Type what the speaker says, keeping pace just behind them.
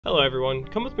Hello everyone,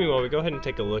 come with me while we go ahead and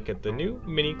take a look at the new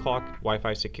mini clock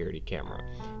Wi-Fi security camera.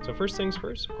 So first things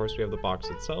first, of course we have the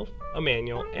box itself, a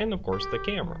manual, and of course the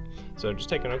camera. So just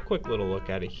taking a quick little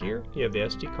look at it here, you have the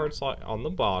SD card slot on the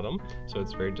bottom, so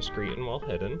it's very discreet and well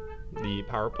hidden, the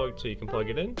power plug so you can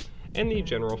plug it in, and the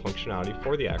general functionality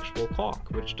for the actual clock,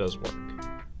 which does work.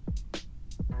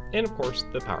 And of course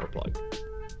the power plug.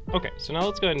 Okay, so now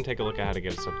let's go ahead and take a look at how to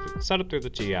get it set up through the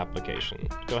T application.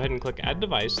 Go ahead and click Add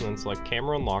Device and then select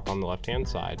Camera and Lock on the left-hand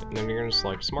side, and then you're going to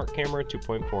select Smart Camera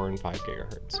 2.4 and 5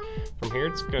 GHz. From here,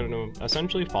 it's going to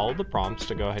essentially follow the prompts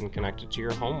to go ahead and connect it to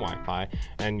your home Wi-Fi,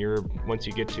 and once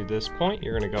you get to this point,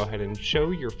 you're going to go ahead and show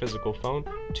your physical phone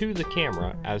to the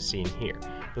camera as seen here.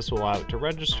 This will allow it to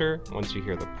register. Once you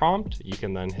hear the prompt, you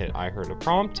can then hit I heard a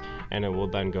prompt, and it will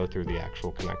then go through the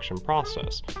actual connection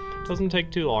process. It doesn't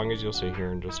take too long, as you'll see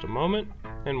here in just a moment,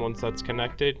 and once that's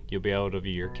connected, you'll be able to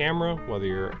view your camera whether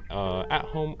you're at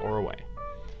home or away.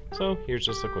 So here's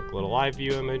just a quick little live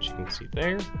view image you can see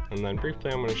there, and then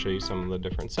briefly I'm going to show you some of the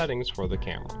different settings for the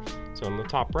camera. So on the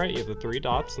top right you have the 3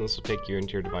 dots, and this will take you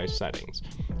into your device settings.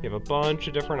 You have a bunch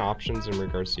of different options in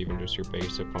regards to even just your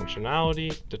basic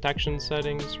functionality, detection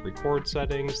settings, record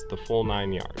settings, the full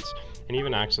 9 yards, and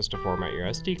even access to format your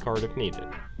SD card if needed.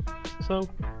 So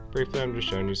briefly I'm just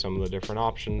showing you some of the different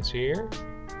options here,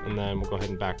 and then we'll go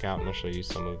ahead and back out and I'll show you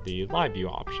some of the live view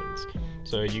options.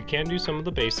 So you can do some of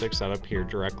the basic setup here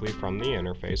directly from the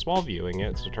interface while viewing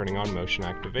it, so turning on motion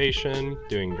activation,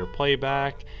 doing your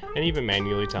playback, and even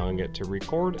manually telling it to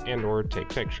record and or take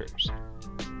pictures.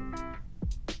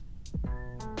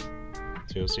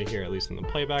 So you'll see here, at least in the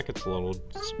playback, it's a little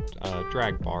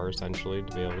drag bar essentially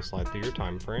to be able to slide through your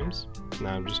time frames.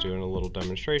 Now I'm just doing a little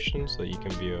demonstration so that you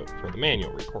can view it for the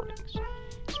manual recordings.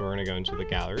 So we're going to go into the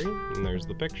gallery, and there's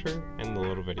the picture and the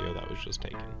little video that was just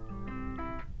taken.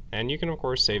 And you can of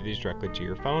course save these directly to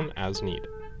your phone as needed.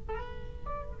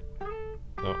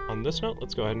 So on this note,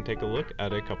 let's go ahead and take a look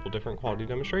at a couple different quality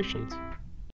demonstrations.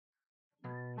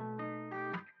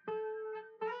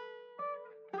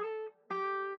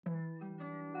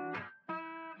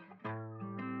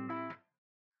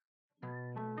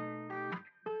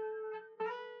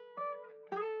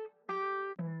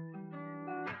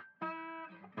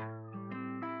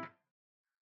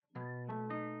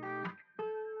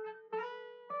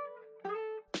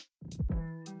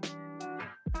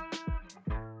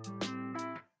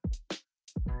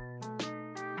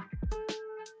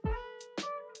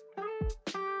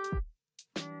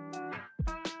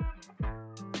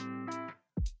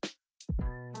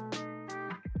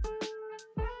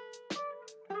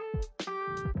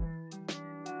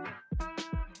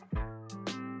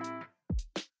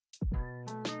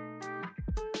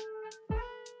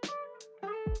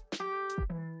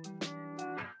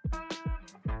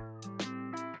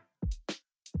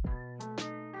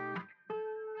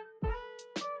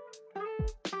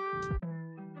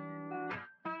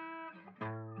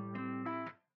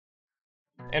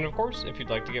 And of course, if you'd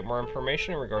like to get more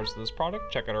information in regards to this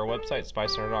product, check out our website,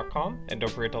 SpyCentre.com, and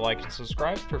don't forget to like and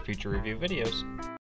subscribe for future review videos.